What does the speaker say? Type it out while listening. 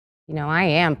You know, I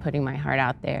am putting my heart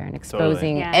out there and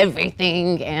exposing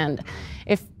everything, and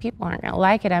if people aren't gonna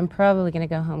like it, I'm probably gonna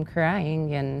go home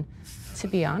crying, and to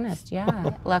be honest,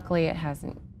 luckily it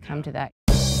hasn't come to that.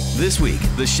 This week,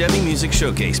 the Chevy Music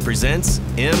Showcase presents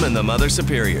M and the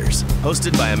MotherSuperiors,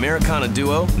 hosted by Americana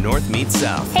duo North Meets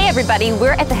South. Hey everybody,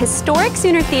 we're at the historic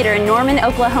Sooner Theater in Norman,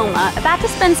 Oklahoma, about to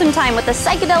spend some time with the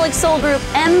psychedelic soul group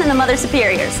M and the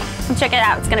MotherSuperiors. Come check it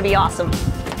out, it's gonna be awesome.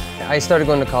 I started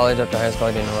going to college after high school.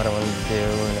 I didn't know what I wanted to do,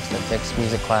 and I started taking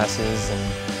music classes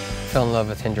and fell in love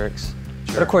with Hendrix. Sure.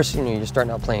 But of course, you know, you're starting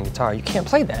out playing guitar. You can't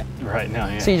play that. Right now,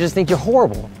 yeah. So you just think you're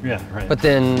horrible. Yeah, right. But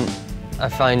then I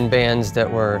find bands that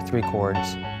were 3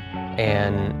 chords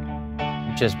and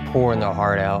just pouring their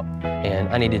heart out. And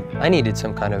I needed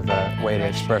some kind of way to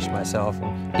express myself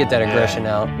and get that aggression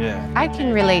out. Yeah. I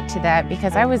can relate to that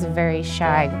because I was a very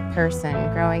shy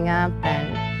person growing up,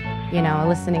 and you know,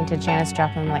 listening to Janis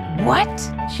Joplin, like, what?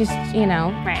 She's, you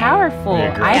know, powerful.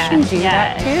 I can do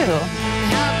that too.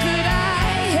 How could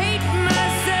I hate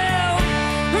myself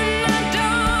when I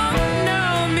don't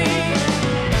know me?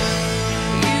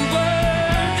 You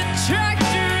were the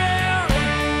tractor out,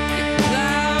 you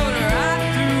plowed right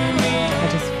through me. I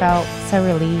just felt so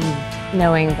relieved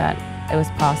knowing that it was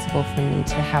possible for me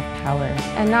to have power,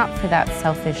 and not for that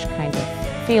selfish kind of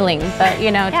feeling, but you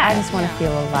know, I just want to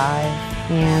feel alive.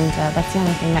 And that's the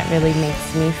only thing that really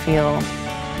makes me feel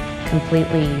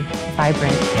completely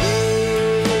vibrant.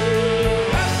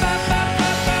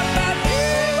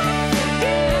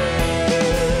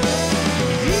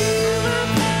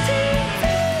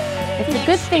 It's a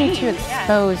good thing to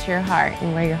expose your heart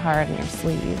and wear your heart on your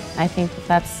sleeve. I think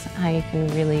that's how you can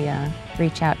really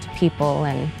reach out to people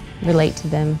and relate to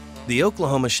them. The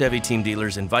Oklahoma Chevy team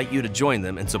dealers invite you to join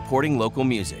them in supporting local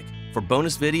music. For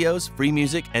bonus videos, free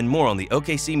music, and more on the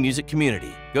OKC music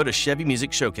community, go to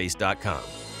ChevyMusicShowcase.com.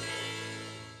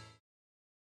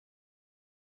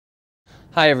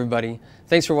 Hi everybody,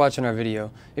 thanks for watching our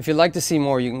video. If you'd like to see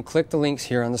more, you can click the links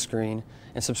here on the screen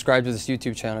and subscribe to this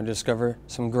YouTube channel to discover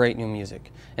some great new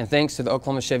music. And thanks to the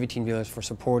Oklahoma Chevy team dealers for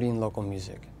supporting local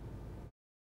music.